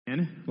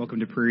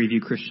Welcome to Prairie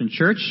View Christian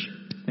Church.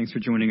 Thanks for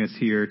joining us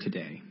here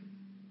today.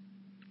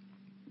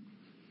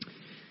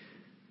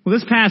 Well,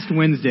 this past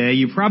Wednesday,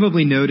 you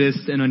probably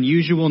noticed an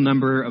unusual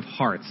number of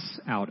hearts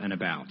out and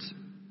about.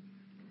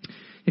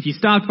 If you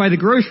stopped by the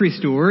grocery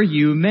store,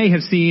 you may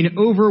have seen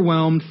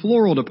overwhelmed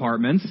floral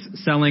departments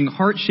selling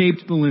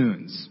heart-shaped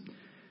balloons,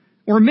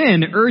 or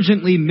men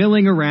urgently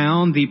milling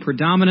around the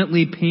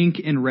predominantly pink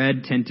and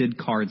red tinted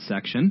card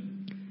section,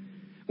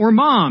 or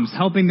moms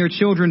helping their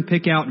children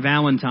pick out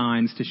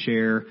Valentines to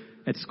share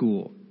at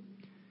school.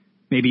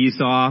 Maybe you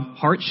saw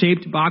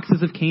heart-shaped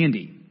boxes of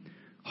candy,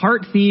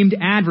 heart-themed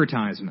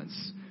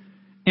advertisements,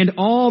 and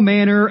all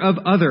manner of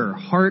other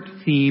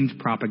heart-themed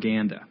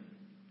propaganda.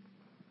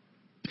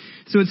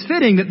 So it's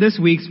fitting that this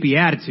week's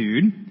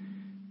Beatitude,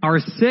 our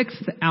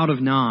 6th out of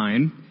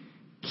 9,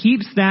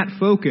 keeps that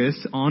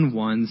focus on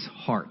one's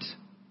heart.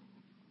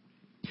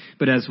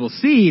 But as we'll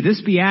see,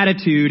 this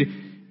Beatitude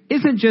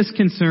isn't just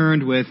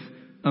concerned with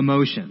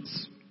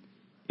emotions.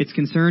 It's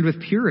concerned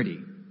with purity.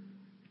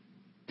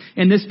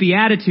 And this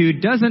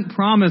Beatitude doesn't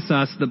promise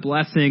us the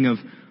blessing of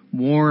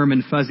warm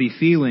and fuzzy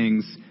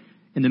feelings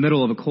in the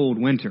middle of a cold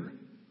winter.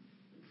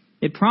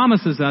 It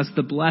promises us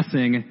the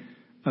blessing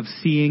of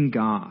seeing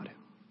God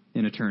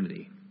in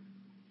eternity.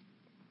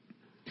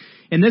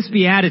 In this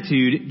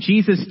Beatitude,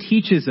 Jesus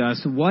teaches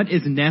us what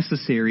is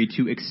necessary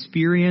to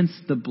experience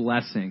the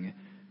blessing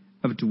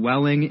of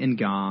dwelling in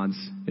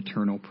God's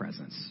eternal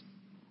presence.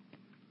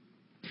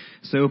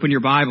 So open your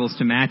Bibles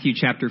to Matthew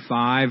chapter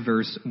 5,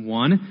 verse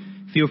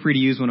 1. Feel free to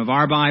use one of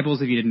our Bibles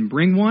if you didn't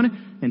bring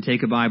one, and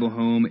take a Bible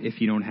home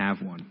if you don't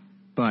have one.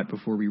 But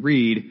before we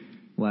read,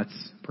 let's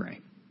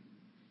pray.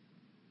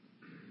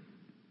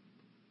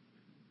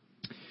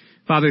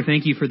 Father,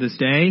 thank you for this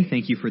day.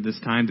 Thank you for this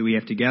time that we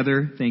have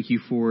together. Thank you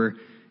for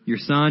your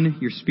Son,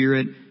 your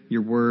Spirit,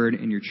 your Word,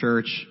 and your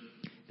church.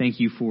 Thank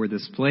you for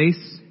this place.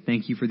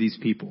 Thank you for these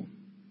people.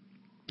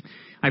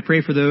 I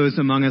pray for those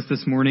among us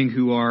this morning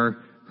who are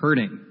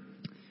hurting.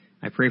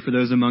 I pray for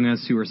those among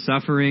us who are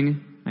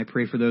suffering. I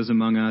pray for those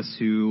among us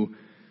who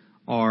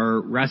are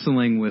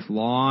wrestling with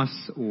loss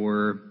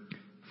or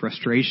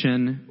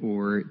frustration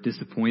or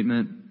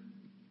disappointment.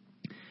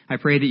 I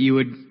pray that you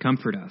would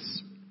comfort us.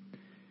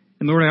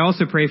 And Lord, I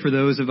also pray for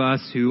those of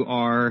us who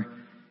are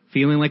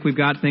feeling like we've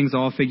got things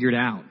all figured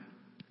out,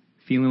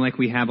 feeling like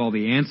we have all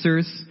the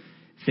answers,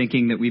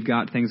 thinking that we've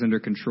got things under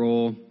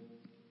control.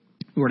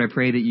 Lord, I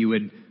pray that you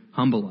would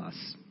humble us,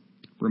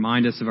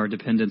 remind us of our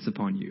dependence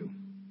upon you.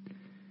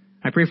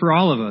 I pray for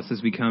all of us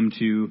as we come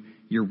to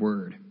your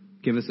word.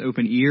 Give us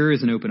open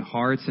ears and open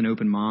hearts and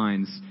open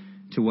minds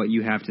to what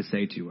you have to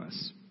say to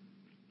us.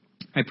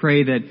 I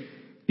pray that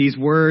these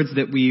words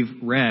that we've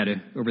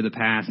read over the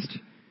past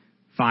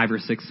 5 or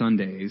 6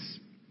 Sundays,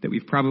 that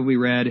we've probably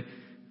read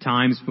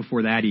times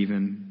before that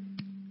even,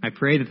 I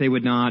pray that they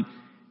would not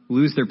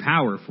lose their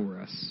power for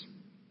us.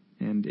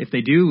 And if they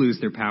do lose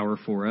their power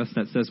for us,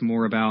 that says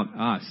more about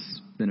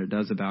us than it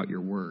does about your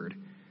word.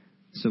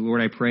 So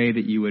Lord, I pray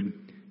that you would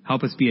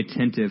help us be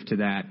attentive to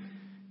that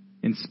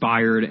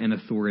inspired and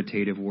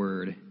authoritative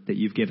word that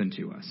you've given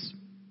to us.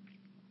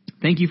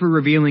 Thank you for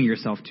revealing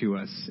yourself to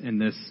us in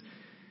this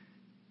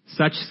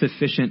such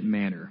sufficient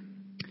manner.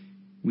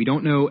 We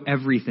don't know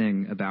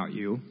everything about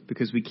you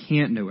because we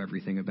can't know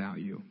everything about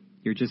you.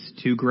 You're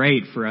just too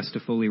great for us to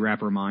fully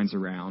wrap our minds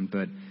around,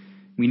 but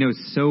we know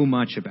so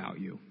much about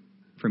you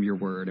from your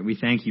word, and we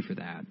thank you for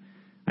that.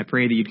 I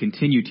pray that you'd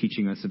continue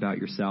teaching us about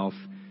yourself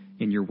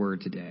in your word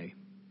today.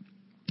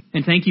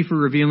 And thank you for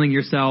revealing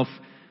yourself,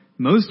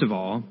 most of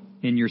all,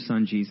 in your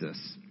Son, Jesus.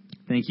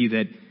 Thank you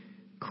that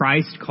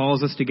Christ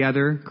calls us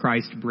together,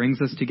 Christ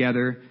brings us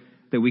together,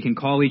 that we can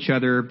call each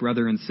other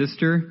brother and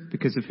sister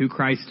because of who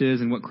Christ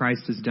is and what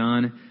Christ has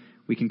done.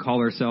 We can call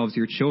ourselves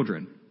your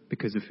children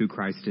because of who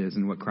Christ is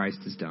and what Christ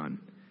has done.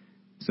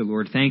 So,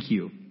 Lord, thank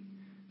you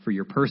for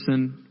your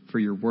person, for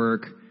your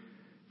work,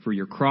 for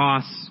your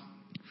cross,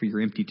 for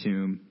your empty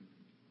tomb.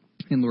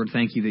 And, Lord,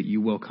 thank you that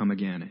you will come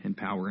again in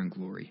power and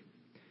glory.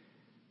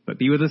 But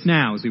be with us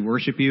now as we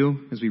worship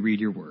you, as we read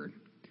your word.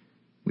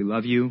 We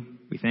love you.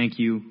 We thank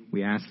you.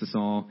 We ask this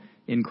all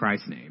in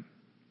Christ's name.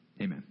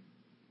 Amen.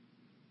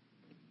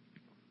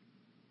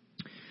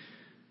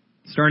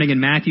 Starting in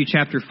Matthew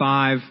chapter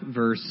 5,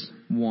 verse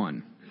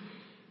 1.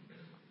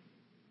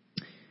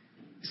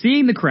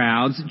 Seeing the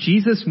crowds,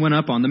 Jesus went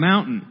up on the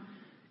mountain,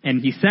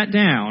 and he sat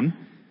down.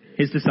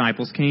 His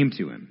disciples came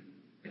to him.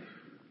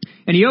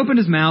 And he opened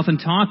his mouth and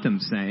taught them,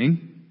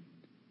 saying,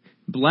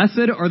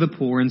 "Blessed are the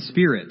poor in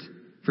spirit,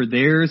 for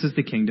theirs is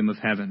the kingdom of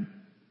heaven.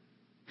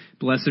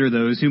 Blessed are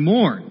those who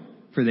mourn,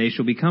 for they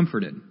shall be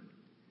comforted.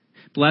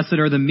 Blessed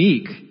are the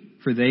meek,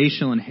 for they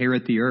shall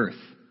inherit the earth.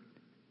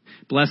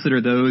 Blessed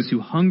are those who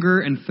hunger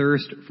and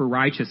thirst for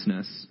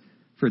righteousness,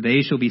 for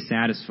they shall be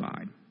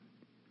satisfied.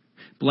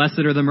 Blessed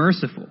are the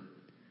merciful,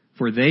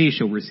 for they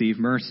shall receive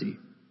mercy.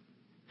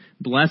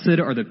 Blessed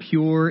are the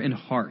pure in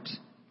heart,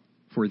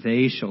 for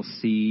they shall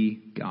see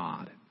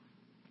God."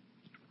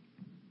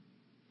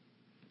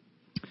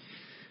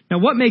 Now,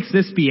 what makes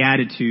this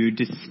beatitude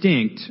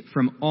distinct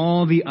from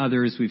all the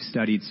others we've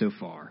studied so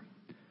far?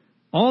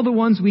 All the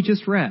ones we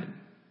just read.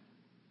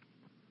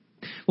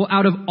 Well,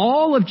 out of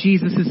all of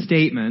Jesus'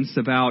 statements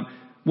about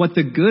what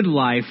the good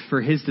life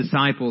for his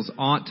disciples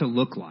ought to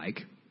look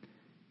like,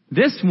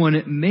 this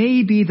one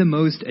may be the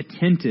most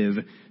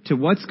attentive to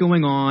what's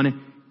going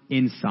on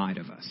inside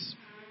of us.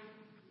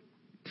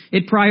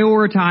 It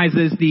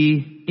prioritizes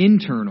the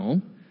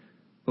internal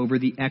over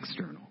the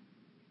external.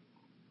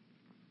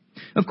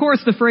 Of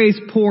course, the phrase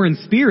poor in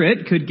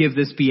spirit could give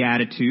this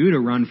beatitude a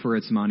run for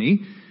its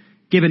money,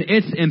 given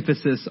its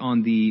emphasis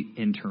on the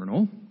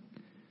internal.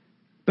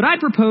 But I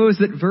propose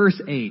that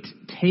verse 8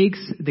 takes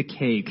the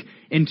cake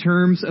in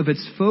terms of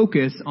its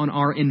focus on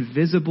our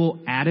invisible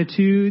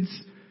attitudes,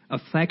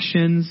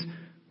 affections,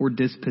 or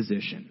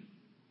disposition.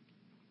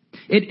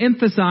 It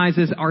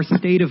emphasizes our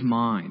state of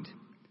mind,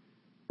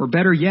 or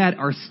better yet,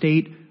 our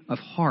state of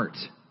heart,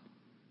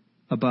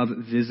 above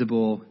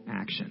visible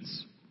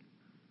actions.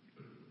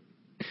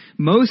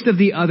 Most of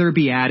the other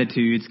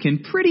Beatitudes can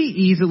pretty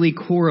easily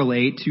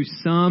correlate to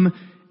some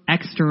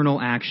external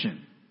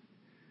action.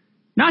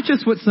 Not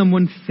just what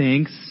someone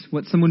thinks,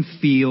 what someone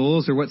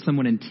feels, or what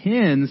someone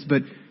intends,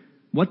 but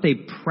what they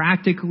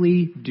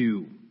practically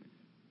do,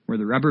 where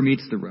the rubber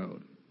meets the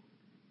road.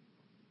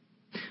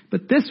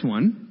 But this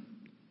one,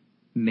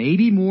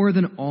 maybe more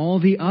than all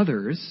the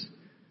others,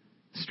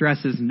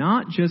 stresses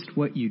not just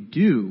what you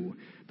do,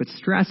 but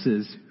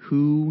stresses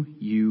who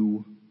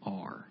you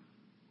are.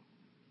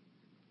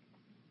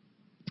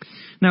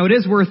 Now, it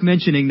is worth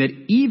mentioning that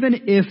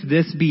even if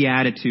this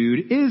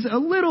beatitude is a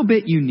little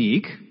bit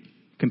unique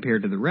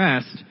compared to the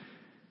rest,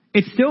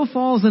 it still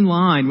falls in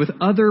line with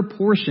other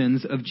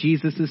portions of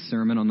Jesus'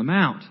 Sermon on the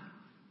Mount.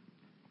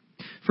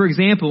 For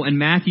example, in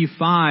Matthew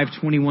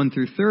 5:21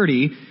 through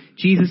 30,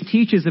 Jesus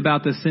teaches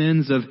about the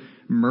sins of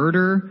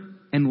murder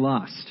and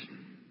lust.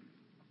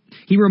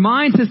 He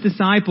reminds his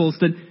disciples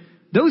that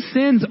those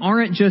sins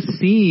aren't just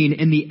seen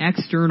in the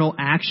external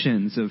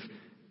actions of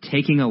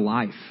taking a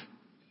life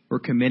or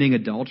committing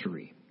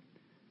adultery.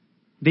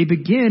 They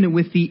begin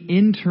with the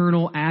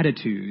internal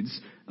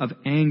attitudes of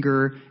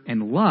anger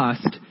and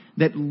lust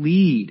that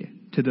lead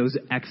to those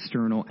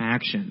external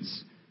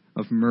actions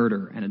of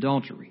murder and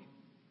adultery.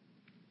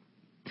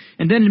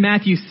 And then in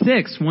Matthew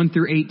 6:1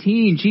 through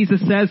 18,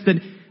 Jesus says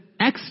that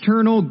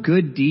external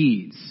good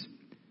deeds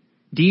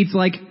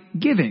like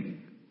giving,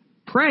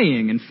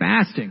 praying, and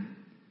fasting,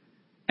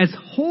 as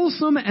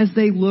wholesome as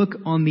they look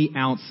on the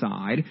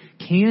outside,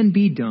 can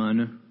be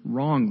done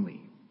wrongly.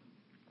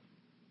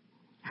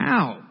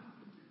 How?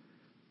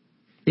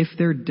 If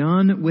they're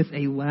done with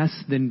a less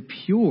than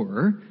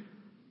pure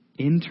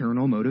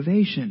internal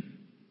motivation.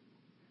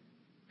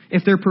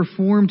 If they're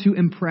performed to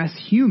impress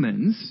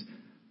humans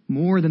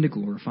more than to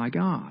glorify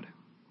God.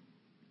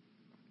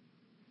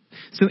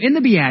 So in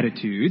the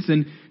Beatitudes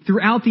and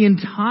throughout the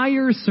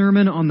entire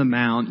Sermon on the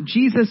Mount,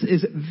 Jesus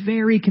is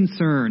very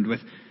concerned with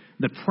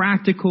the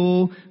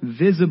practical,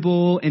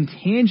 visible, and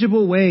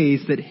tangible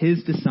ways that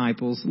his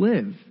disciples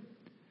live.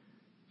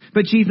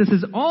 But Jesus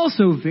is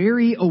also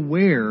very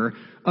aware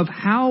of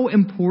how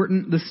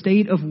important the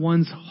state of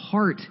one's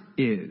heart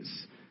is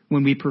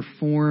when we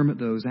perform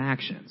those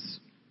actions.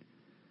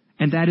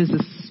 And that is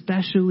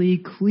especially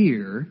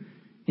clear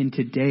in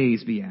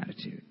today's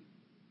beatitude.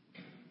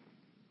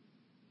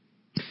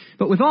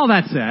 But with all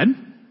that said,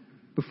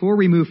 before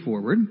we move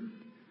forward,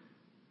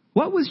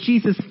 what was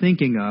Jesus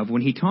thinking of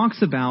when he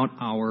talks about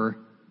our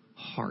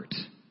heart?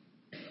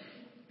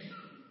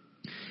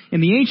 In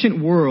the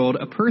ancient world,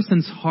 a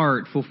person's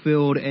heart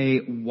fulfilled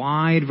a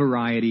wide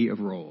variety of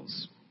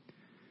roles.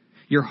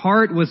 Your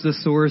heart was the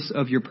source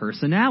of your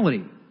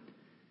personality,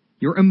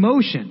 your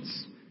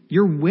emotions,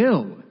 your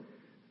will,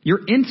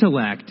 your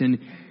intellect, and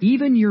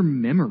even your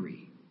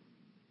memory.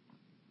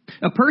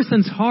 A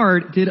person's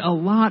heart did a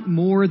lot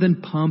more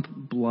than pump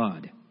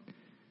blood.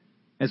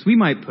 As we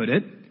might put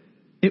it,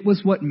 it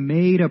was what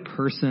made a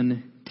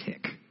person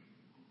tick.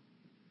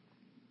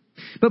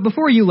 But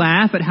before you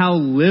laugh at how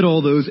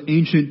little those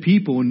ancient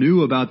people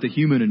knew about the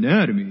human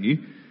anatomy,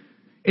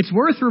 it's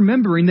worth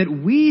remembering that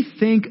we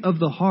think of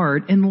the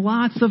heart in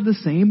lots of the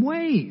same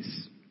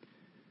ways.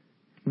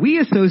 We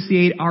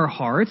associate our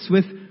hearts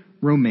with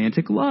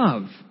romantic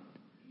love,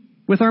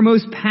 with our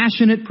most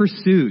passionate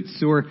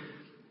pursuits, or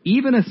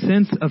even a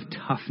sense of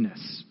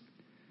toughness.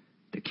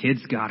 The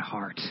kid's got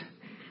heart.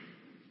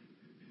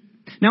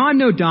 Now, I'm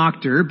no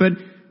doctor, but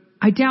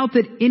I doubt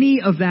that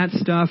any of that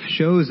stuff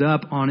shows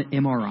up on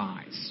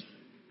MRIs.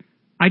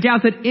 I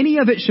doubt that any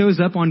of it shows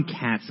up on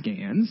CAT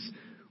scans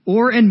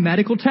or in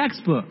medical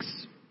textbooks.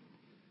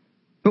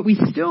 But we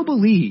still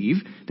believe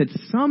that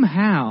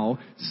somehow,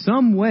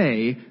 some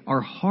way,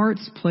 our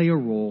hearts play a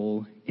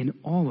role in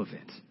all of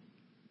it.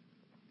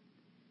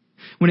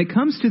 When it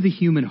comes to the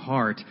human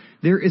heart,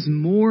 there is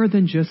more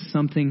than just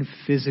something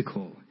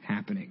physical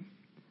happening.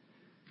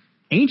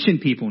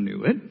 Ancient people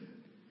knew it.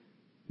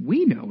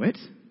 We know it.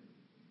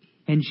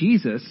 And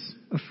Jesus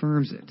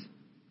affirms it.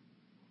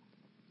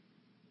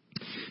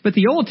 But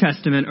the Old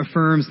Testament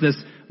affirms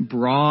this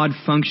broad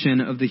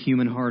function of the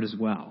human heart as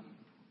well.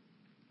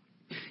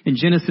 In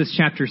Genesis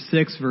chapter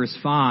 6, verse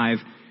 5,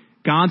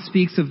 God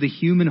speaks of the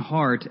human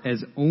heart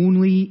as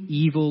only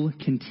evil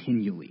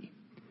continually.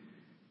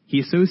 He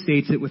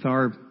associates it with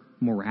our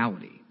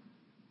morality.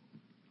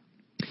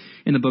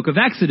 In the book of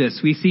Exodus,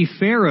 we see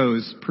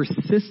Pharaoh's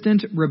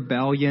persistent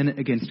rebellion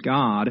against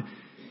God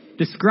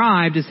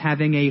described as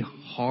having a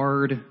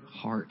hard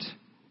heart.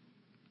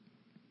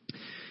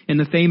 In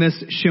the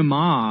famous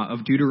Shema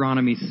of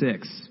Deuteronomy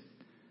 6,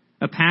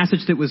 a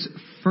passage that was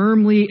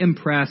firmly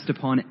impressed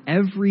upon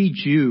every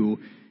Jew,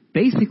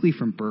 basically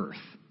from birth,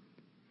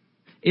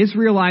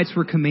 Israelites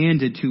were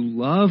commanded to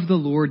love the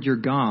Lord your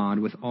God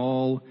with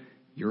all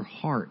your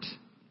heart.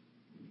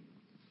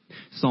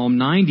 Psalm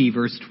 90,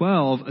 verse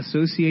 12,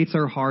 associates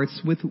our hearts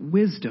with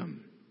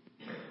wisdom.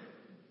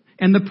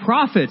 And the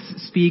prophets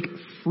speak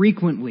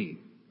frequently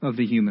of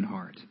the human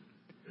heart.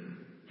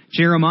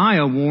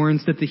 Jeremiah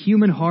warns that the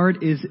human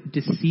heart is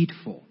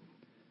deceitful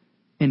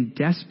and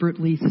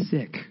desperately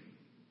sick,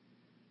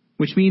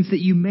 which means that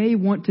you may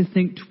want to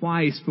think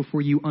twice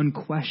before you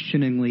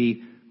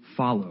unquestioningly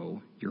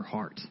follow your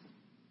heart.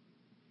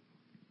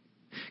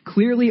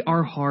 Clearly,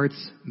 our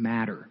hearts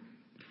matter,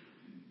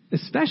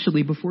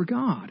 especially before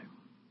God.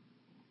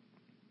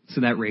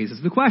 So that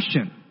raises the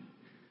question,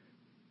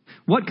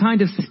 what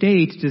kind of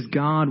state does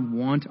God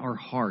want our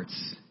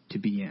hearts to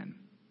be in?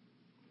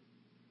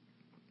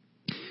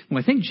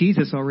 Well, I think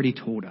Jesus already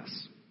told us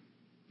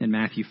in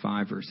Matthew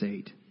 5, verse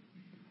 8.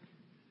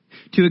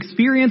 To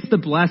experience the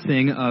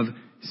blessing of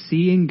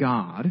seeing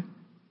God,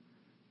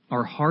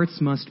 our hearts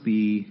must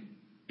be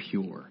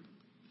pure.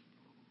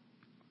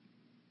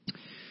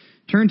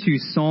 Turn to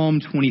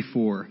Psalm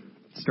 24,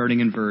 starting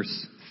in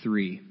verse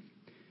 3.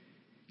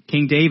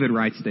 King David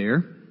writes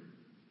there,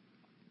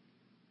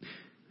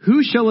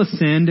 "Who shall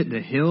ascend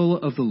the hill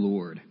of the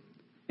Lord,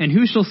 and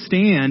who shall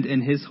stand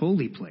in his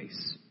holy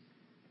place?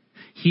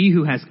 He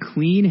who has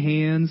clean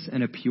hands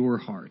and a pure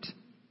heart,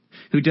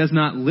 who does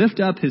not lift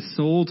up his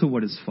soul to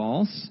what is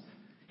false,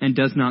 and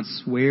does not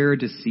swear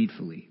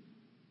deceitfully.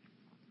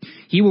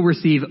 He will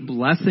receive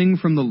blessing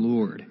from the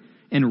Lord,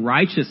 and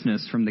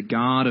righteousness from the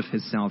God of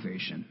his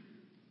salvation.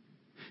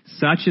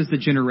 Such is the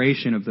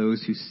generation of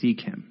those who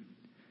seek him,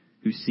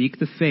 who seek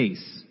the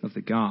face of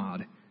the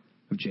God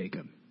of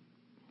Jacob."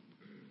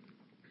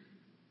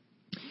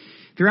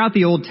 Throughout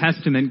the Old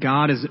Testament,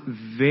 God is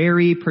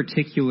very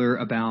particular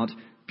about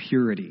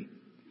purity,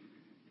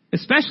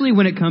 especially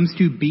when it comes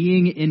to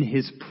being in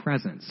his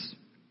presence,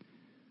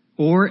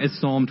 or as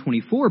Psalm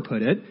 24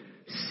 put it,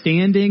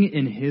 standing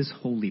in his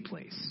holy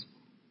place.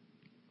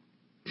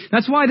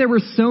 That's why there were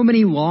so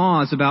many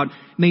laws about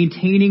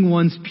maintaining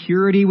one's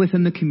purity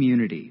within the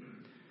community,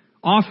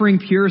 offering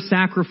pure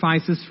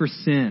sacrifices for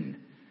sin,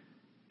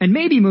 and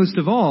maybe most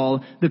of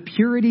all, the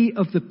purity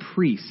of the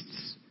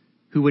priests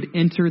who would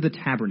enter the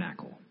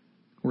tabernacle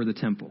or the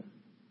temple.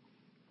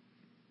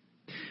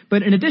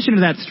 But in addition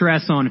to that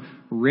stress on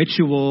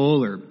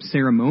ritual or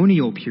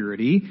ceremonial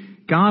purity,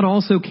 God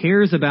also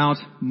cares about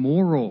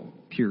moral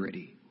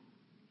purity.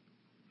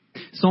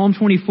 Psalm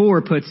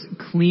 24 puts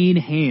clean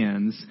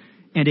hands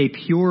and a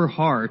pure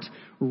heart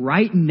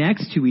right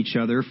next to each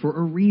other for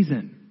a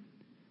reason.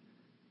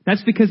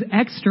 That's because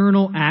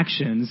external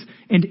actions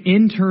and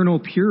internal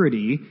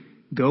purity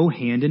go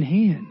hand in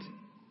hand.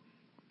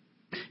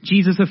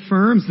 Jesus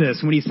affirms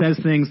this when he says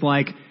things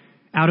like,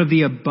 "Out of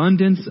the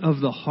abundance of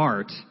the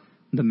heart,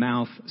 the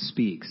mouth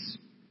speaks."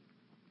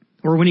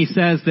 Or when he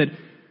says that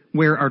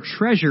where our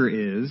treasure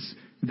is,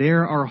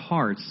 there our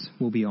hearts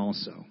will be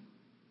also.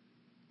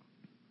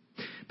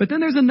 But then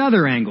there's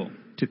another angle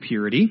to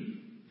purity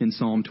in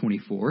Psalm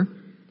 24.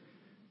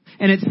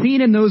 And it's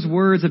seen in those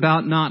words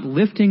about not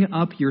lifting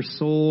up your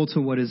soul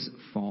to what is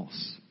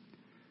false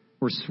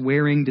or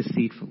swearing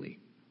deceitfully.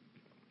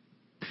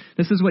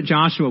 This is what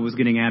Joshua was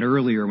getting at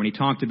earlier when he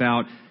talked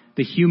about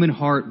the human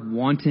heart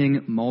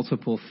wanting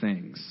multiple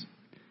things.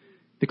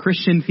 The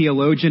Christian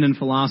theologian and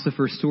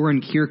philosopher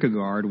Soren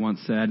Kierkegaard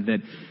once said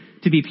that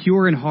to be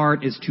pure in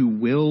heart is to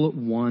will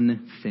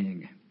one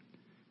thing,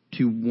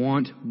 to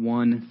want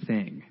one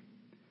thing.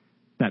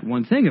 That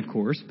one thing, of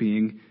course,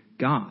 being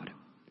God,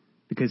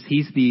 because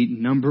he's the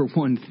number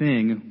one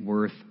thing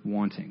worth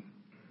wanting.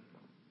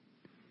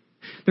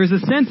 There's a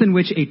sense in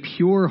which a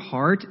pure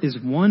heart is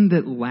one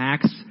that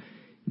lacks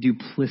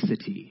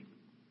duplicity,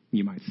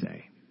 you might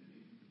say.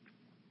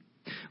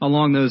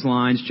 Along those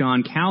lines,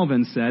 John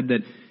Calvin said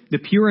that the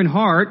pure in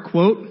heart,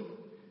 quote,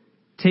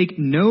 "take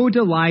no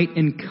delight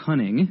in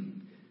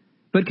cunning,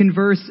 but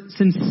converse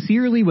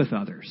sincerely with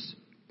others,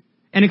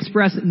 and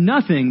express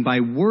nothing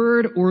by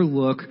word or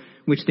look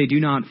which they do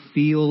not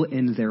feel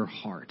in their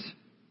heart."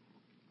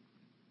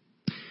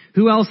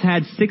 Who else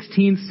had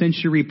 16th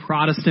century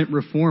Protestant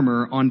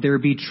reformer on their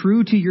 "Be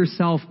True to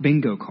Yourself"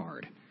 bingo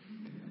card?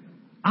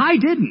 I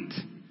didn't.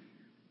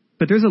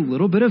 But there's a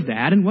little bit of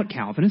that in what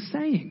Calvin is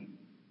saying.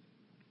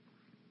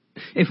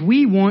 If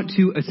we want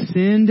to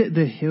ascend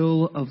the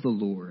hill of the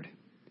Lord,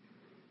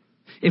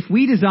 if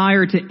we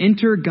desire to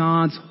enter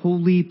God's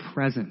holy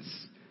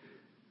presence,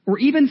 or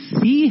even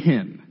see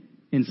him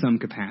in some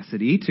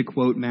capacity, to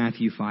quote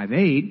Matthew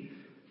 5:8,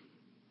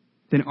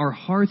 then our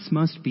hearts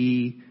must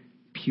be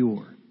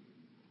pure.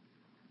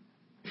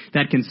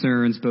 That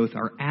concerns both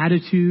our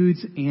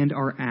attitudes and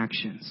our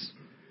actions,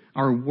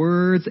 our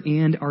words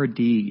and our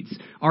deeds,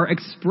 our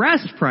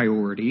expressed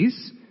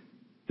priorities,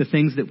 the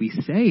things that we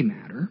say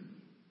matter,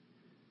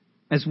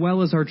 as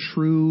well as our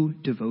true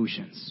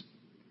devotions,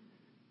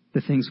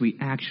 the things we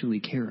actually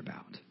care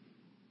about.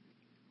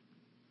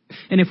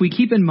 And if we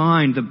keep in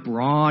mind the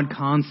broad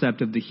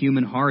concept of the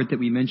human heart that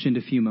we mentioned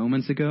a few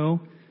moments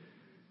ago,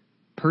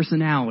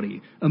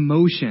 personality,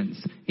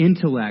 emotions,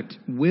 intellect,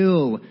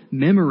 will,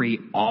 memory,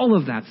 all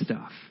of that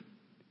stuff.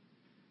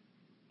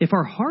 If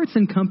our hearts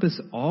encompass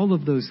all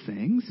of those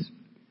things,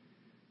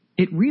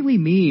 it really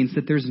means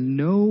that there's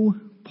no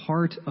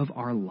part of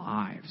our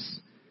lives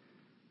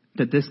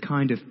that this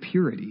kind of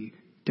purity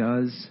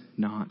does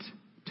not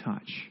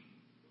touch.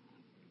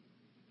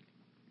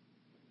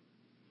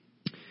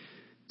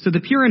 So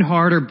the pure in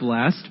heart are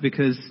blessed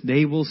because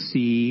they will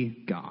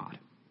see God.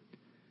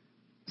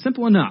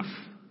 Simple enough,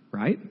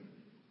 right?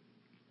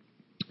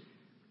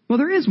 Well,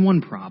 there is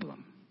one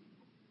problem.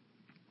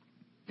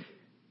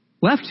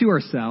 Left to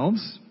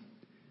ourselves,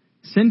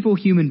 sinful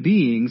human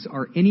beings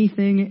are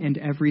anything and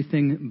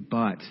everything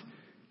but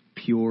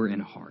pure in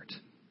heart.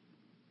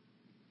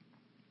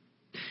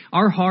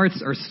 Our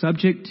hearts are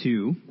subject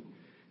to,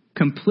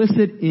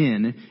 complicit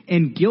in,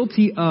 and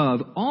guilty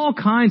of all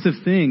kinds of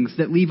things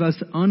that leave us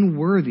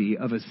unworthy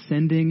of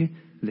ascending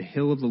the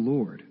hill of the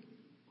Lord.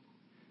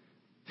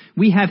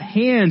 We have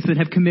hands that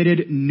have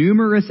committed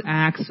numerous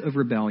acts of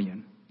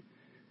rebellion.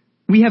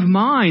 We have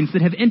minds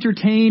that have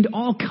entertained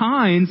all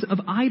kinds of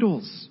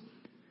idols.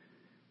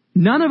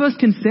 None of us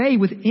can say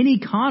with any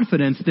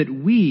confidence that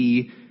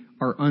we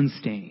are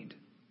unstained.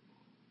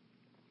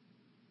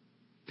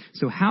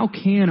 So how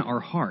can our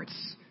hearts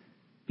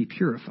be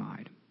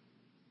purified?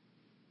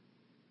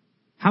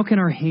 How can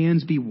our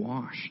hands be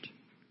washed?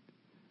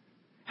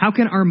 How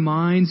can our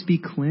minds be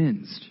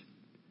cleansed?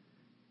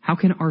 How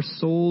can our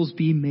souls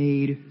be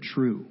made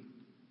true?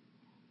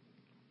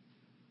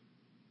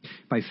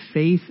 By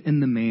faith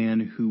in the man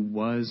who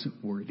was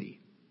worthy,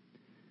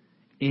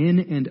 in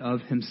and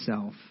of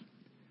himself,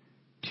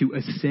 to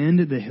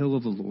ascend the hill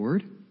of the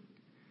Lord,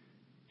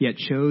 yet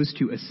chose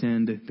to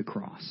ascend the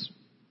cross.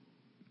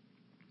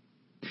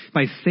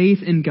 By faith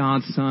in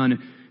God's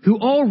Son, who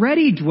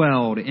already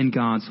dwelled in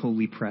God's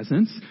holy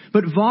presence,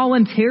 but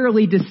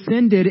voluntarily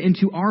descended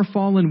into our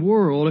fallen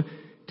world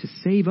to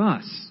save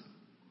us.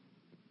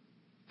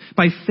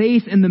 By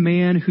faith in the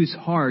man whose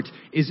heart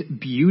is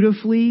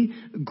beautifully,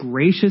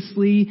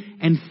 graciously,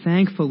 and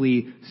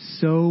thankfully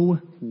so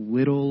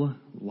little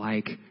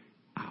like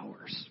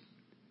ours,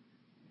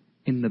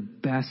 in the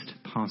best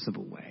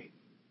possible way.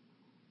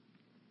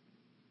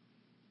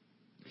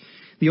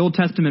 The Old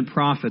Testament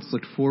prophets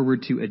looked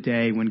forward to a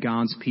day when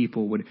God's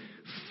people would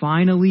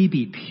finally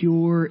be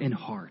pure in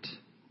heart,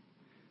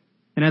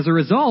 and as a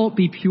result,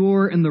 be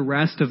pure in the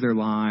rest of their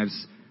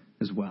lives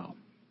as well.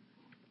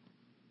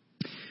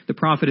 The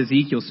prophet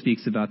Ezekiel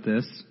speaks about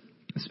this,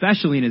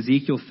 especially in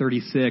Ezekiel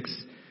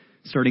 36,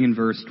 starting in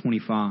verse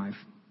 25.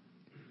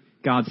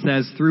 God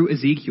says through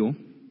Ezekiel,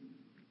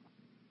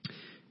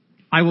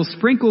 "I will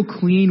sprinkle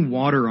clean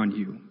water on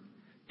you,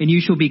 and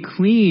you shall be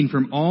clean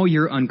from all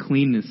your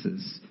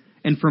uncleannesses,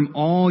 and from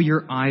all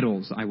your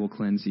idols I will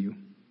cleanse you.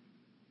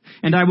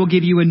 And I will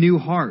give you a new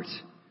heart,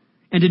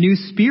 and a new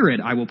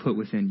spirit I will put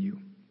within you.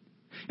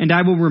 And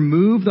I will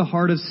remove the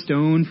heart of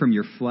stone from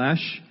your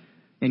flesh,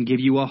 and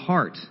give you a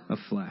heart of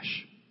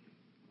flesh.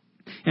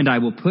 And I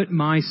will put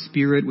my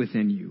spirit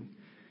within you,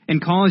 and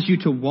cause you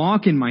to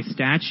walk in my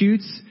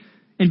statutes,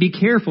 and be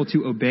careful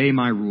to obey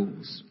my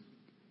rules.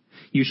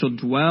 You shall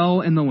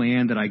dwell in the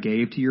land that I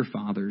gave to your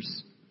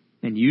fathers,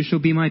 and you shall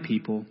be my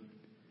people,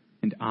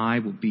 and I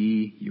will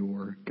be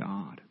your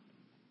God."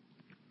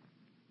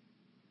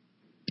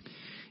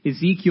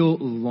 Ezekiel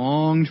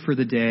longed for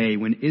the day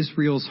when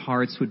Israel's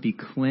hearts would be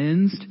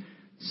cleansed,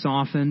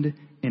 softened,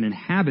 and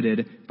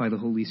inhabited by the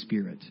Holy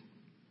Spirit.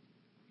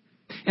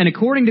 And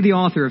according to the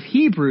author of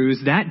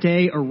Hebrews, that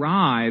day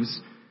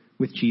arrives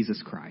with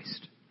Jesus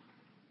Christ.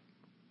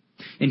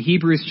 In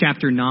Hebrews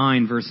chapter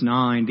 9, verse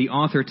 9, the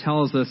author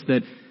tells us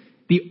that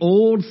the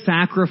old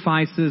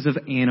sacrifices of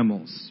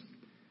animals,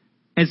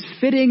 as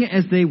fitting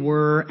as they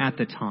were at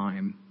the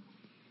time,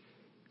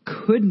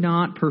 could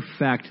not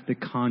perfect the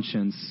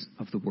conscience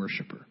of the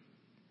worshiper.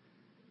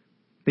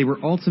 They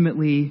were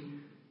ultimately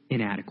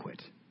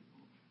inadequate.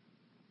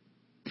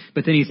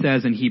 But then he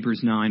says in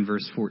Hebrews 9,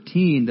 verse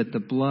 14, that the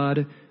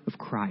blood of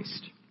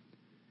Christ,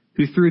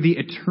 who through the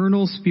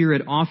eternal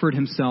Spirit offered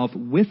himself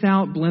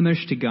without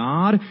blemish to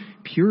God,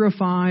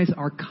 purifies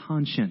our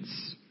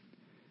conscience.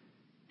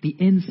 The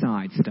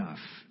inside stuff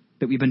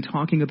that we've been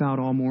talking about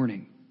all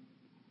morning.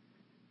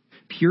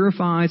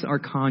 Purifies our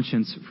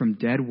conscience from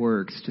dead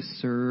works to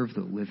serve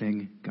the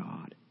living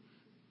God.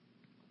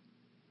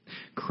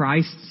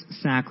 Christ's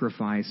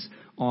sacrifice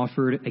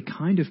offered a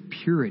kind of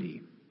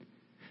purity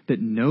that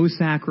no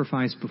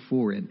sacrifice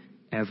before it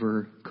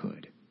ever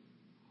could.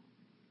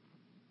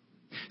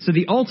 So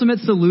the ultimate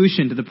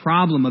solution to the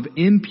problem of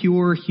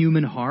impure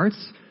human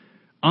hearts,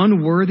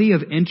 unworthy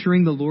of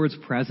entering the Lord's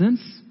presence,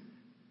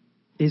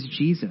 is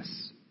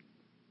Jesus.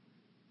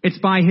 It's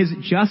by his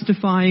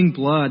justifying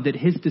blood that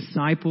his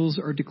disciples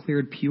are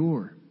declared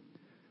pure.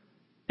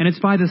 And it's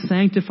by the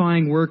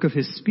sanctifying work of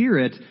his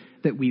Spirit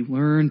that we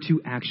learn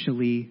to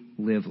actually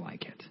live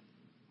like it.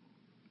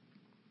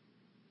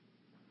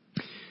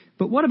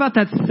 But what about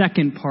that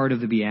second part of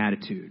the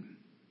Beatitude?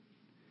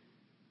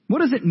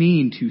 What does it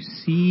mean to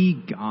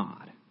see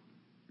God?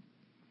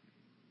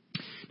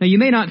 Now, you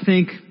may not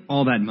think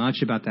all that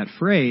much about that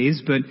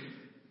phrase, but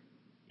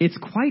it's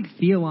quite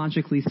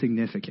theologically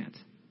significant.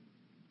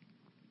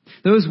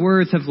 Those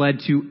words have led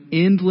to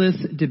endless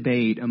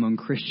debate among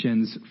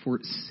Christians for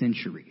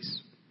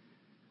centuries.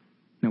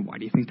 Now, why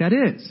do you think that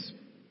is?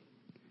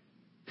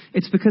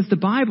 It's because the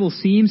Bible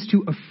seems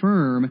to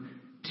affirm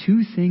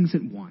two things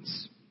at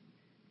once.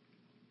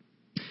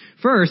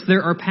 First,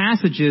 there are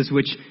passages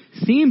which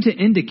seem to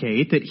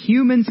indicate that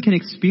humans can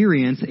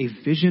experience a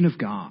vision of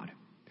God.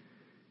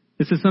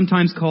 This is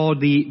sometimes called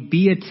the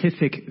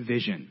beatific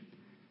vision.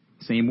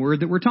 Same word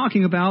that we're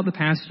talking about the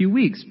past few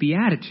weeks,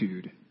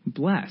 beatitude,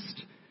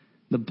 blessed,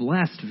 the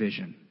blessed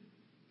vision.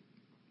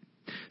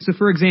 So,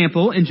 for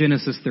example, in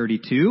Genesis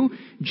 32,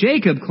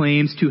 Jacob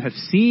claims to have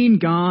seen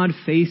God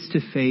face to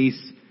face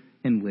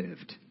and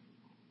lived.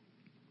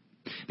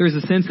 There's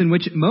a sense in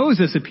which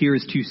Moses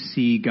appears to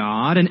see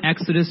God in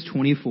Exodus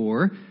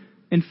 24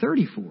 and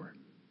 34.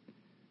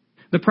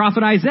 The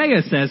prophet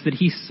Isaiah says that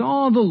he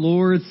saw the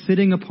Lord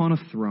sitting upon a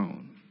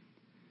throne.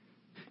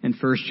 And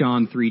 1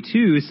 John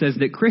 3:2 says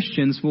that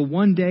Christians will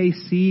one day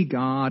see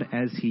God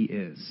as he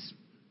is.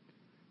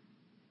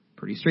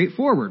 Pretty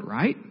straightforward,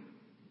 right?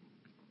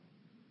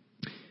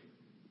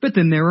 But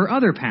then there are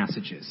other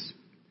passages.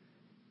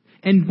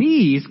 And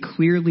these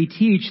clearly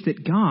teach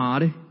that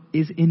God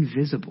is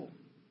invisible.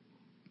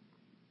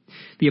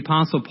 The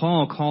Apostle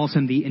Paul calls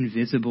him the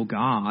invisible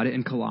God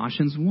in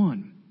Colossians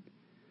 1.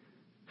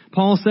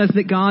 Paul says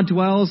that God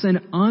dwells in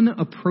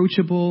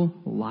unapproachable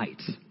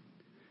light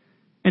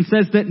and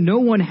says that no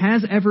one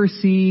has ever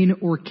seen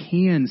or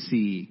can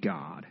see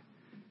God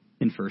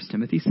in 1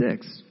 Timothy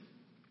 6.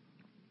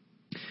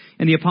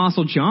 And the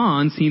Apostle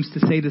John seems to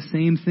say the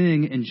same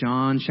thing in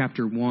John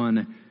chapter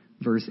 1,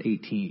 verse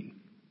 18.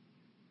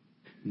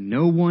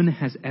 No one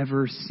has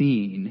ever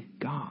seen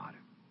God.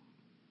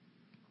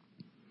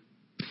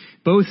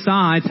 Both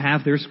sides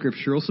have their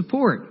scriptural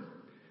support.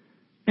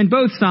 And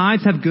both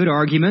sides have good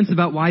arguments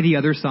about why the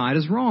other side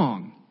is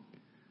wrong.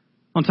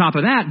 On top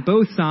of that,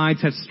 both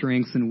sides have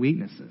strengths and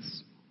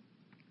weaknesses.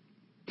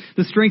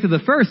 The strength of the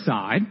first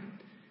side,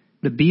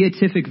 the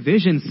beatific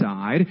vision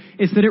side,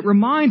 is that it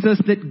reminds us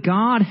that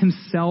God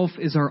himself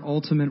is our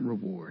ultimate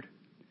reward.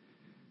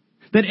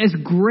 That as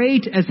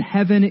great as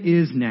heaven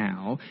is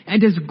now,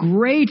 and as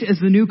great as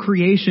the new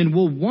creation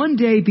will one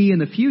day be in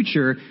the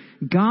future,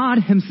 God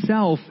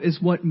himself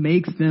is what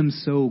makes them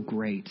so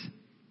great.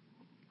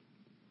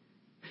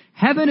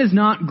 Heaven is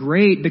not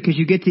great because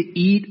you get to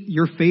eat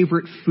your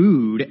favorite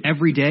food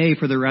every day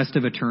for the rest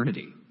of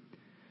eternity.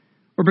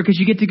 Or because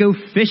you get to go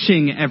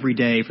fishing every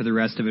day for the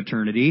rest of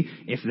eternity,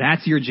 if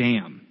that's your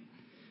jam.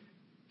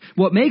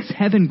 What makes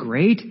heaven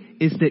great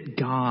is that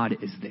God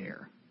is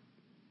there.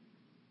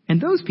 And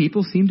those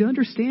people seem to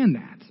understand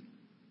that.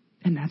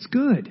 And that's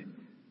good.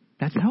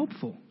 That's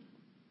helpful.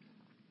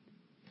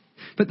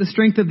 But the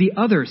strength of the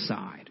other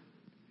side,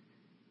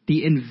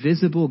 the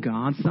invisible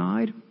God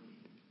side,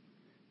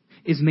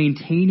 is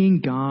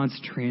maintaining God's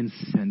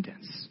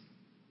transcendence.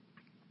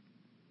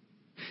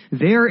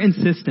 Their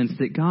insistence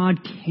that God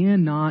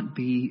cannot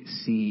be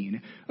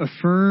seen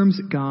affirms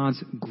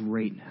God's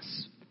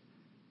greatness,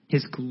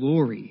 his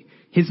glory,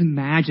 his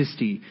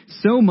majesty,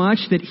 so much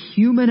that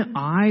human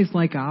eyes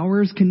like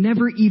ours can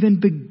never even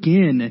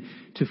begin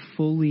to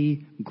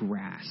fully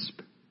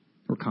grasp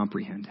or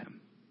comprehend him.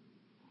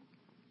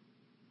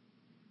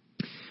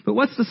 But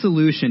what's the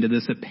solution to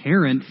this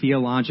apparent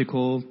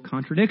theological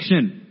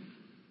contradiction?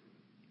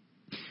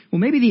 Well,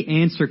 maybe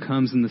the answer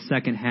comes in the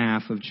second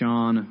half of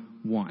John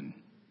 1,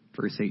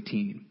 verse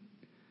 18.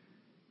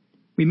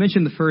 We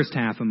mentioned the first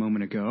half a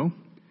moment ago.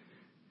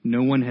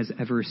 No one has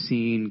ever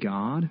seen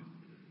God.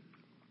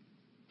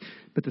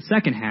 But the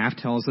second half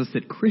tells us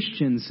that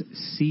Christians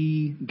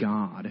see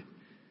God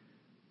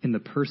in the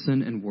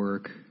person and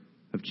work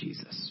of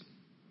Jesus.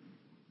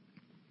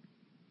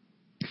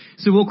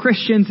 So will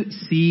Christians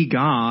see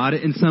God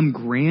in some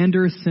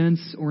grander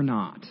sense or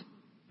not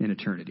in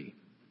eternity?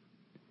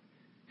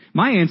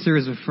 My answer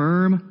is a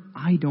firm,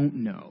 I don't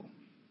know.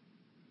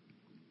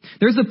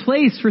 There's a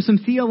place for some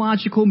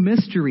theological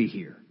mystery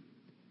here.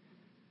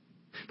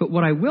 But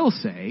what I will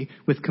say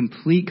with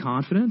complete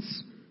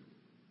confidence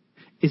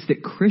is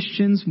that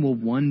Christians will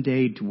one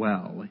day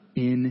dwell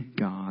in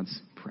God's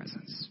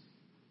presence.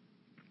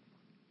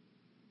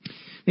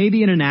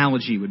 Maybe an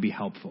analogy would be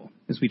helpful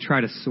as we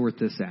try to sort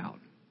this out.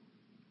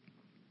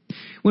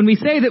 When we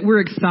say that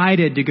we're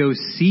excited to go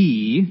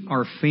see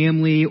our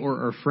family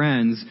or our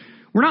friends,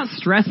 we're not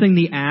stressing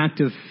the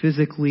act of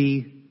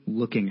physically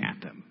looking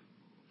at them.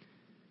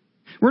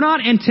 We're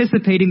not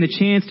anticipating the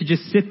chance to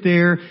just sit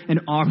there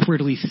and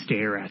awkwardly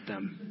stare at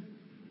them.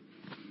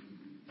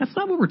 That's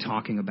not what we're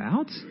talking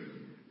about.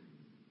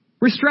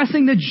 We're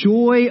stressing the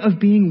joy of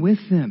being with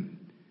them.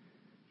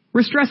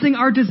 We're stressing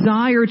our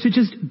desire to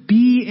just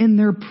be in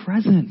their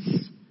presence.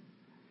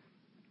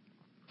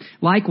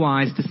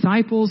 Likewise,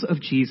 disciples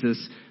of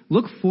Jesus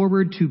look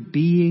forward to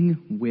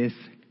being with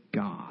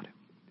God,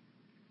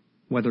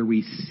 whether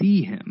we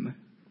see him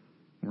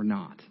or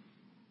not.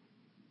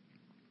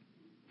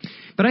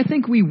 But I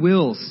think we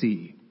will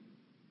see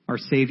our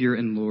Savior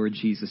and Lord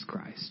Jesus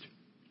Christ.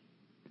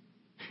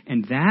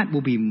 And that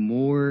will be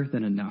more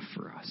than enough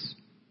for us.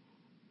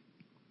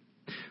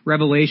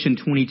 Revelation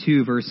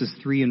 22 verses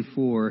 3 and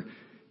 4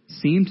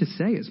 seem to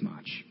say as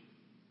much.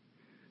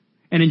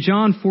 And in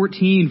John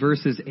 14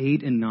 verses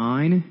 8 and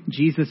 9,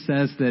 Jesus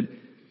says that,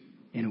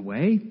 in a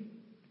way,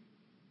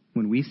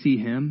 when we see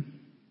him,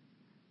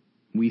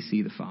 we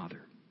see the Father.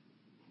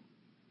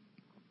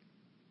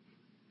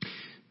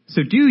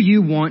 So do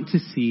you want to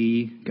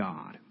see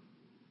God?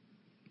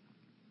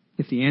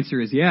 If the answer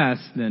is yes,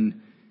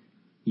 then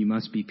you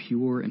must be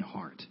pure in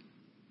heart.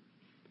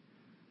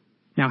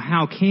 Now,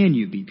 how can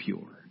you be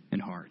pure in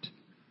heart?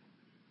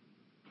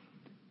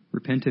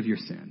 Repent of your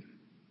sin.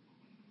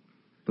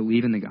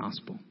 Believe in the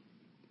gospel.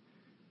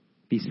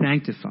 Be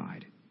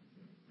sanctified,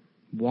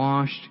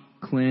 washed,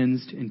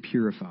 cleansed, and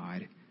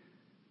purified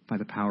by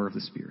the power of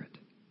the Spirit.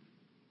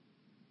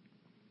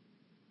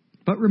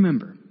 But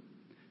remember,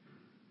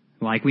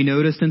 like we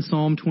noticed in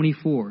Psalm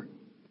 24,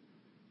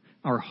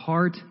 our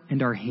heart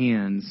and our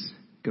hands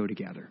go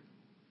together.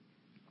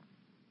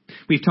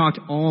 We've talked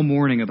all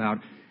morning about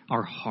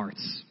our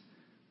hearts,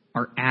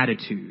 our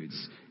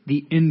attitudes,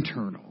 the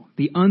internal,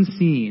 the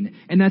unseen,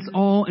 and that's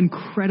all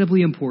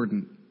incredibly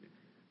important.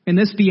 And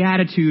this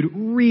beatitude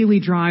really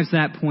drives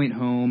that point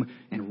home,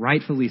 and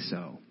rightfully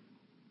so.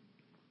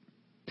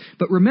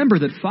 But remember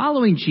that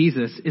following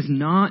Jesus is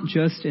not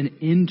just an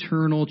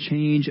internal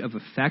change of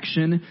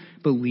affection,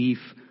 belief,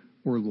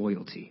 or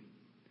loyalty.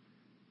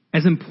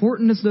 As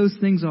important as those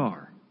things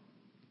are,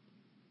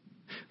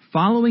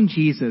 following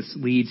Jesus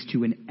leads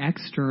to an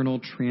external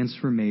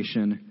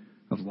transformation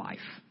of life.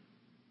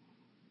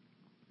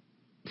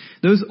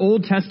 Those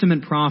Old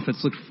Testament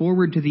prophets looked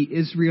forward to the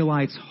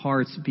Israelites'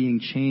 hearts being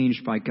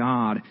changed by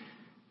God,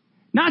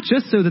 not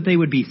just so that they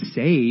would be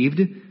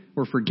saved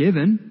or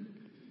forgiven,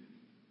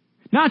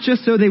 not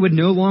just so they would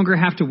no longer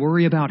have to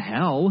worry about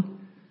hell,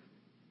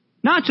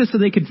 not just so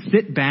they could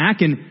sit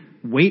back and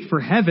wait for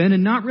heaven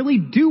and not really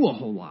do a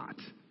whole lot.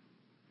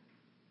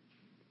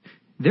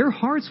 Their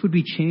hearts would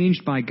be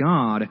changed by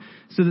God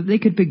so that they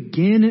could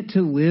begin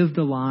to live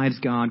the lives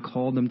God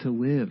called them to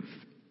live.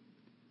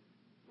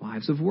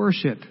 Lives of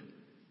worship,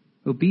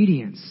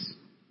 obedience,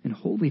 and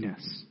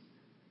holiness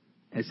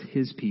as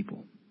his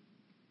people.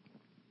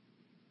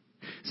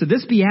 So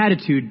this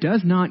beatitude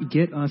does not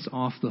get us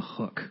off the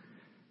hook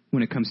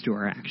when it comes to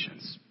our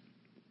actions.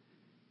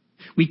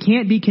 We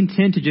can't be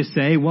content to just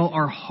say, well,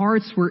 our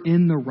hearts were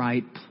in the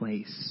right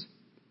place.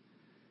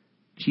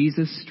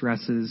 Jesus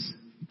stresses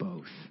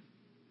both.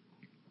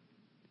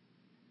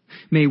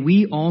 May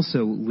we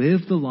also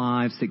live the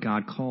lives that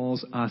God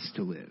calls us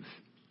to live.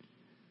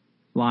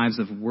 Lives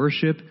of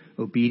worship,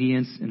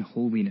 obedience, and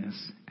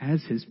holiness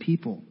as his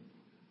people.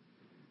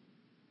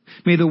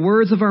 May the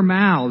words of our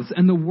mouths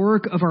and the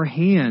work of our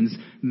hands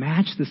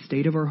match the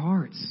state of our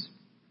hearts.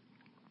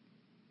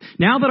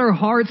 Now that our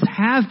hearts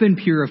have been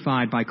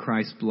purified by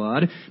Christ's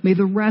blood, may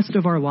the rest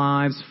of our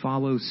lives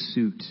follow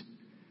suit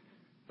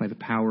by the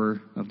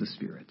power of the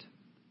Spirit.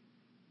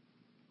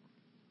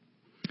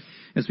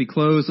 As we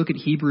close, look at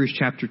Hebrews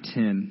chapter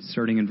 10,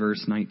 starting in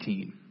verse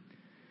 19.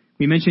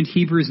 We mentioned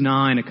Hebrews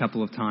 9 a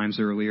couple of times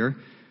earlier,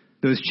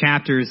 those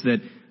chapters that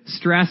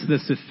stress the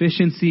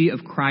sufficiency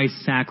of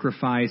Christ's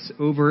sacrifice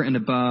over and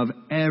above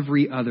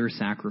every other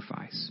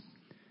sacrifice.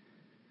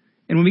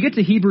 And when we get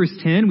to Hebrews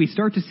 10, we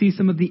start to see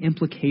some of the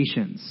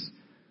implications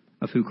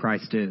of who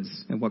Christ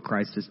is and what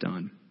Christ has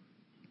done.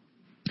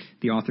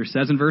 The author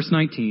says in verse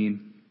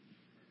 19,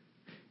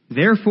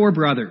 "Therefore,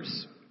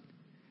 brothers,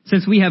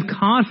 since we have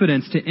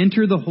confidence to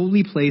enter the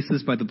holy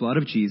places by the blood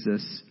of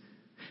Jesus,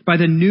 by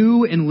the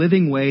new and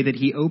living way that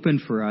he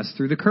opened for us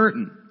through the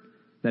curtain,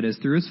 that is,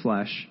 through his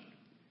flesh,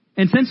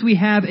 and since we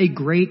have a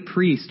great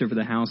priest over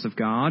the house of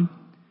God,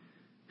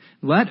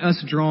 let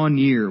us draw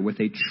near with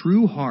a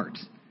true heart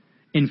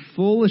in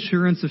full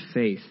assurance of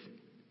faith,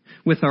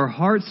 with our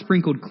hearts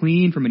sprinkled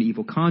clean from an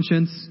evil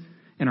conscience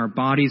and our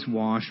bodies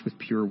washed with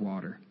pure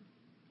water.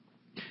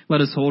 Let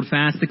us hold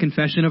fast the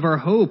confession of our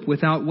hope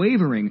without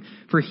wavering,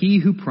 for he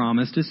who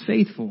promised is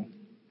faithful.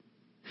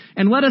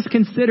 And let us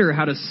consider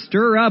how to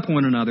stir up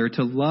one another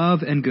to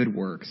love and good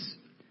works,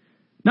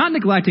 not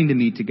neglecting to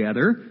meet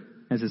together,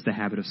 as is the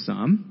habit of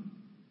some,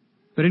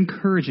 but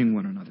encouraging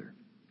one another,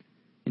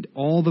 and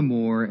all the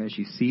more as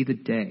you see the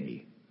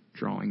day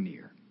drawing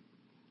near."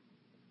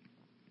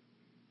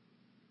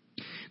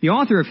 The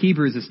author of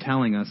Hebrews is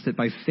telling us that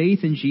by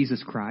faith in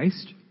Jesus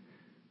Christ,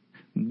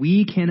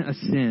 we can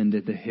ascend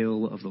the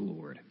hill of the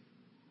Lord.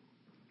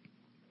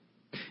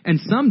 And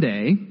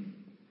someday,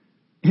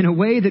 in a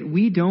way that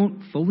we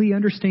don't fully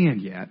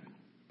understand yet,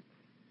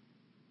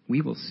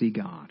 we will see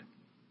God.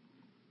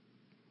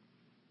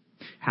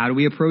 How do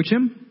we approach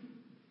him?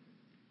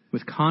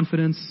 With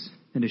confidence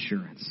and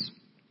assurance.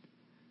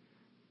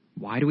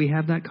 Why do we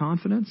have that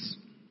confidence?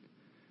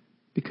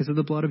 Because of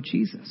the blood of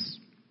Jesus,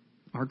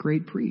 our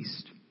great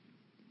priest.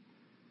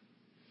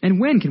 And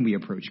when can we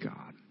approach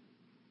God?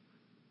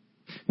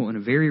 Well, in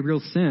a very real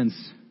sense,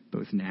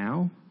 both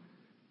now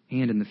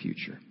and in the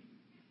future.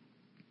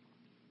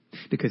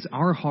 Because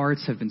our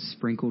hearts have been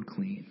sprinkled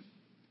clean.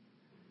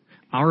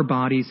 Our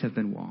bodies have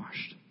been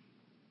washed.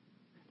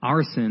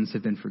 Our sins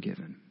have been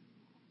forgiven.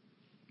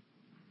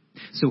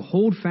 So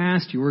hold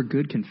fast your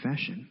good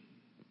confession.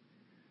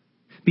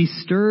 Be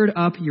stirred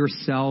up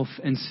yourself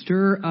and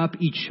stir up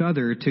each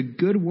other to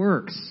good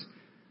works,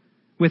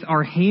 with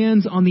our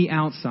hands on the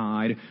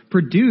outside,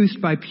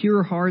 produced by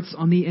pure hearts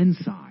on the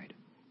inside.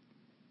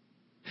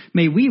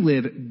 May we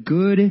live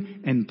good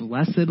and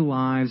blessed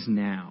lives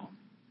now,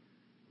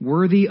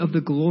 worthy of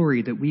the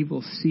glory that we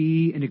will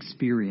see and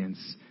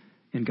experience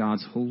in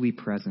God's holy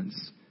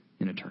presence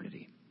in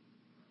eternity.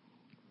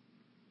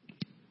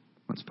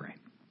 Let's pray.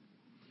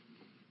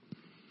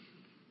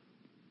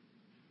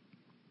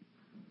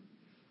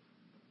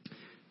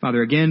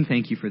 Father, again,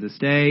 thank you for this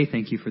day.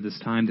 Thank you for this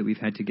time that we've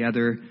had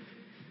together.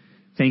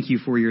 Thank you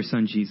for your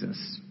Son, Jesus.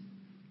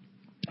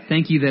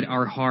 Thank you that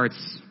our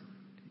hearts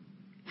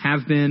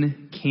have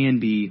been,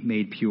 can be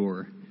made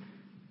pure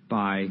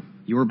by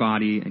your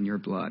body and your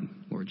blood,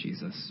 Lord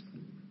Jesus.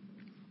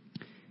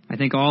 I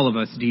think all of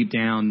us deep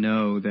down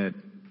know that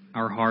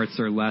our hearts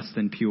are less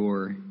than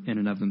pure in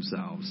and of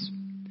themselves.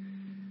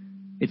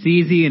 It's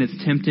easy and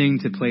it's tempting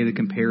to play the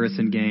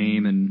comparison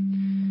game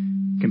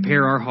and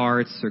compare our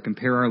hearts or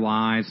compare our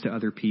lives to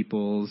other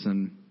people's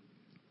and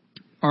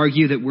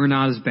argue that we're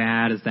not as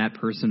bad as that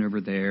person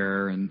over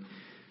there and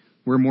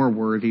we're more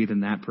worthy than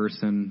that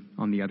person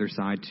on the other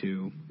side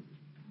too.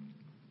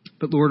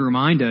 But Lord,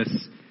 remind us,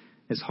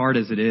 as hard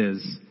as it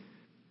is,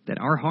 that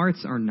our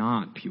hearts are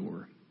not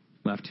pure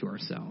left to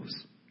ourselves.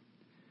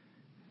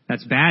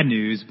 That's bad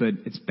news, but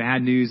it's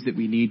bad news that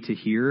we need to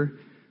hear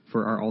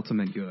for our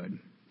ultimate good,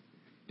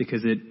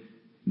 because it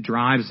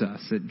drives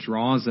us, it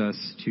draws us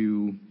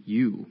to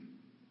you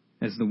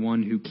as the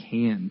one who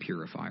can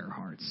purify our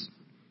hearts.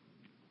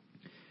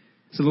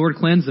 So Lord,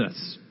 cleanse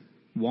us,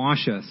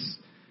 wash us,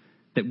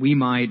 that we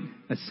might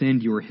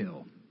ascend your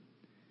hill.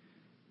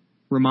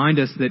 Remind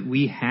us that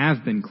we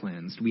have been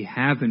cleansed, we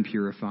have been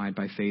purified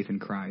by faith in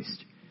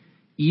Christ,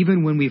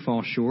 even when we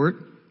fall short,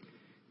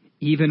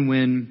 even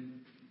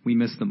when we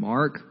miss the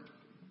mark,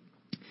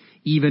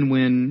 even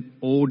when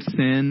old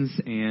sins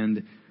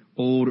and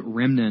old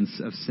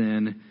remnants of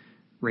sin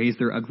raise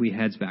their ugly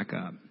heads back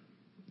up.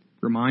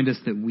 Remind us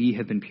that we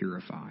have been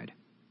purified,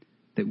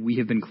 that we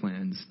have been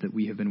cleansed, that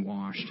we have been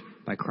washed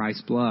by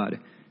Christ's blood,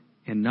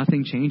 and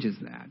nothing changes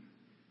that.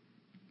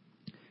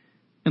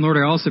 And Lord,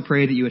 I also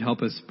pray that you would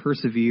help us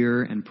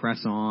persevere and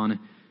press on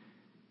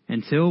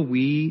until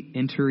we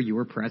enter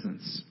your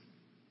presence.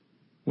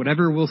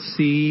 Whatever we'll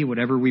see,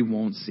 whatever we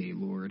won't see,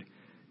 Lord,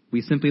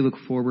 we simply look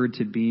forward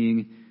to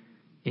being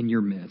in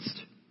your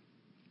midst.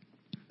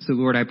 So,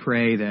 Lord, I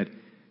pray that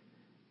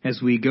as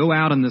we go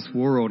out in this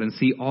world and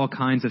see all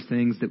kinds of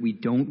things that we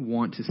don't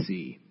want to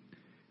see,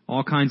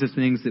 all kinds of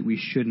things that we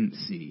shouldn't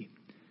see,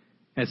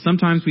 as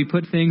sometimes we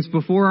put things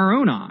before our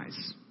own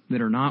eyes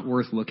that are not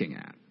worth looking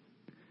at,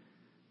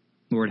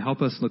 Lord,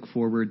 help us look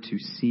forward to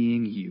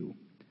seeing you,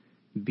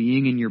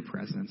 being in your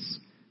presence,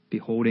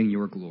 beholding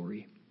your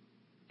glory,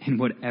 in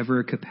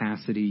whatever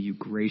capacity you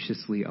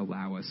graciously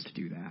allow us to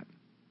do that.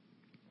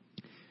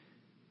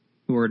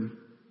 Lord,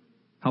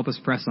 help us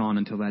press on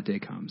until that day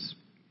comes.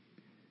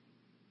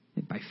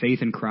 By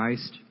faith in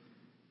Christ,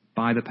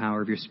 by the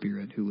power of your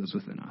Spirit who lives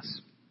within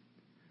us.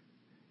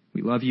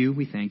 We love you.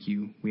 We thank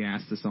you. We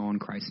ask this all in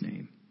Christ's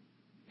name.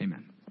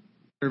 Amen.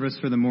 Service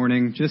for the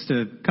morning. Just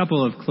a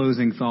couple of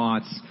closing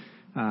thoughts.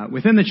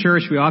 Within the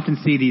church, we often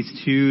see these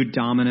two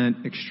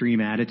dominant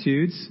extreme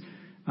attitudes.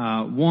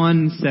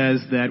 One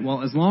says that,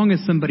 well, as long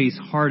as somebody's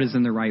heart is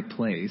in the right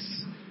place,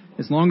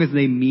 as long as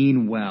they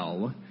mean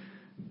well,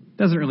 it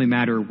doesn't really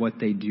matter what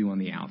they do on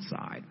the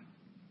outside.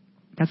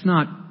 That's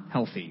not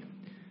healthy.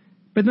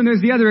 But then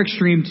there's the other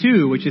extreme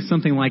too, which is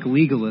something like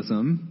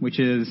legalism, which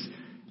is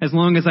as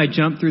long as I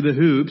jump through the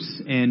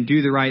hoops and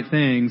do the right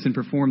things and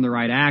perform the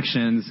right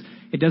actions,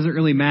 it doesn't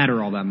really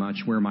matter all that much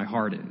where my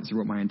heart is or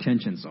what my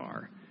intentions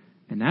are.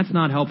 And that's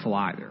not helpful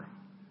either.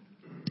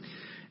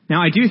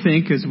 Now, I do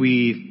think as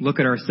we look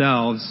at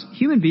ourselves,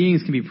 human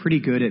beings can be pretty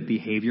good at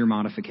behavior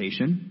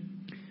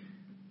modification.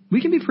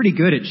 We can be pretty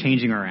good at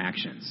changing our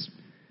actions.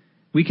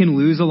 We can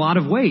lose a lot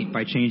of weight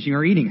by changing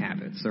our eating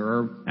habits or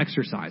our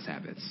exercise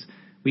habits.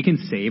 We can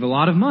save a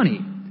lot of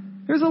money.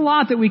 There's a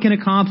lot that we can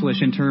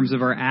accomplish in terms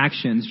of our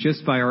actions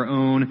just by our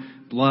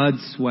own blood,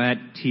 sweat,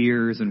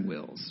 tears, and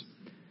wills.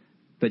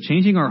 But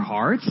changing our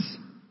hearts,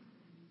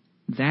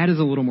 that is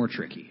a little more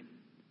tricky.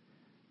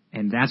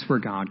 And that's where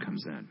God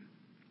comes in.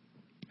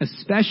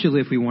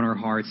 Especially if we want our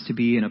hearts to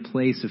be in a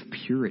place of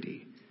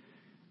purity,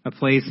 a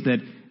place that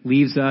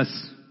leaves us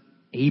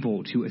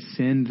able to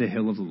ascend the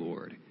hill of the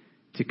Lord,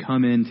 to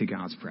come into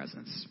God's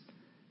presence.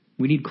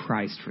 We need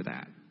Christ for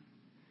that.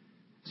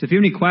 So if you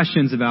have any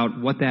questions about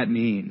what that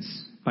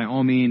means, by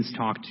all means,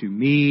 talk to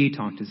me,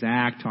 talk to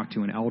Zach, talk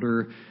to an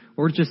elder,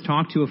 or just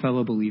talk to a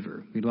fellow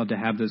believer. We'd love to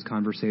have those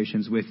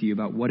conversations with you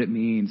about what it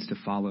means to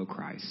follow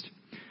Christ.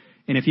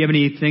 And if you have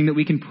anything that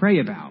we can pray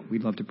about,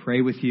 we'd love to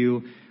pray with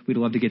you. We'd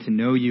love to get to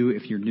know you.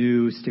 If you're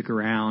new, stick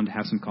around,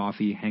 have some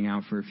coffee, hang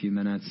out for a few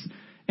minutes.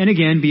 And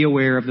again, be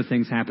aware of the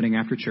things happening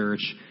after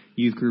church.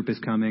 Youth group is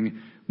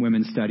coming.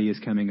 Women's study is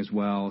coming as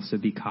well. So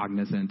be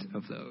cognizant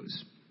of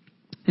those.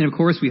 And of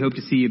course, we hope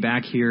to see you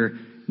back here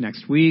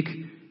next week.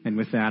 And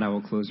with that, I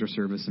will close our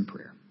service in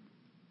prayer.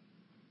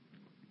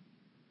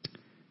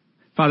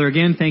 Father,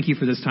 again, thank you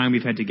for this time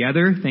we've had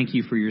together. Thank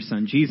you for your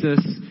son, Jesus.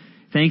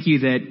 Thank you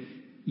that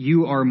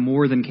you are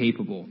more than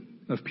capable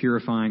of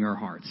purifying our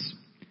hearts.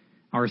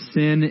 Our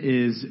sin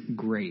is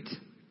great,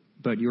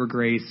 but your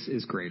grace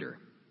is greater.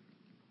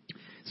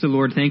 So,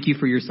 Lord, thank you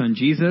for your son,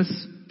 Jesus.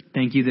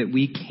 Thank you that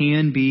we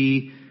can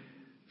be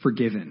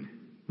forgiven.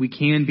 We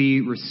can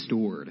be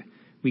restored.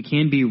 We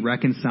can be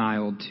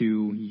reconciled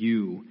to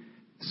you.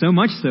 So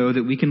much so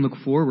that we can look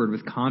forward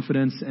with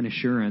confidence and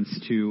assurance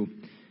to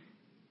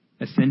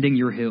ascending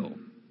your hill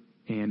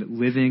and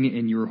living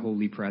in your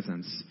holy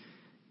presence,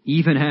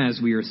 even as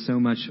we are so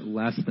much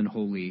less than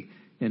holy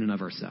in and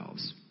of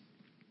ourselves.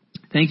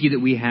 Thank you that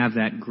we have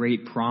that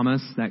great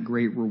promise, that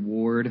great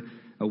reward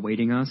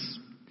awaiting us.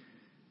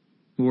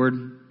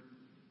 Lord,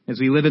 as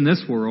we live in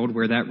this world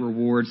where that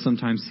reward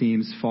sometimes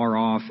seems far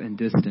off and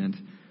distant,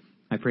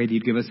 I pray that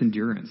you'd give us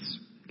endurance,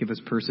 give us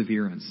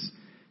perseverance,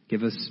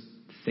 give us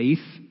faith,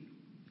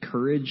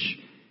 courage,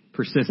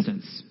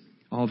 persistence,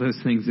 all those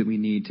things that we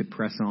need to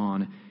press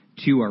on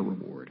to our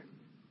reward.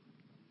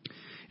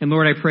 And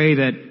Lord, I pray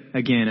that,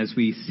 again, as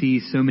we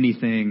see so many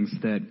things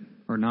that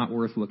are not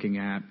worth looking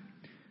at,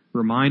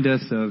 remind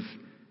us of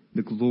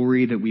the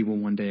glory that we will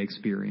one day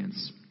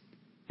experience.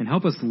 And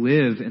help us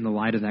live in the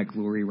light of that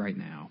glory right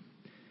now.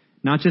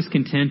 Not just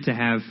content to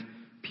have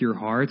pure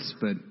hearts,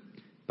 but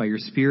by your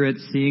Spirit,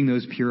 seeing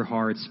those pure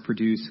hearts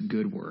produce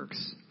good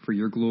works for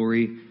your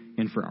glory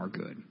and for our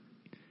good.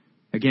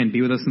 Again,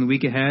 be with us in the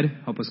week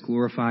ahead. Help us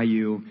glorify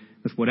you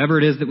with whatever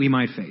it is that we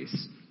might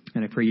face.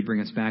 And I pray you'd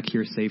bring us back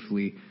here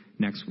safely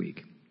next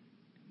week.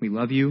 We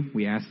love you.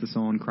 We ask this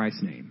all in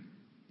Christ's name.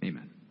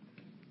 Amen.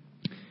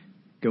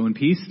 Go in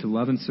peace to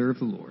love and serve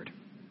the Lord.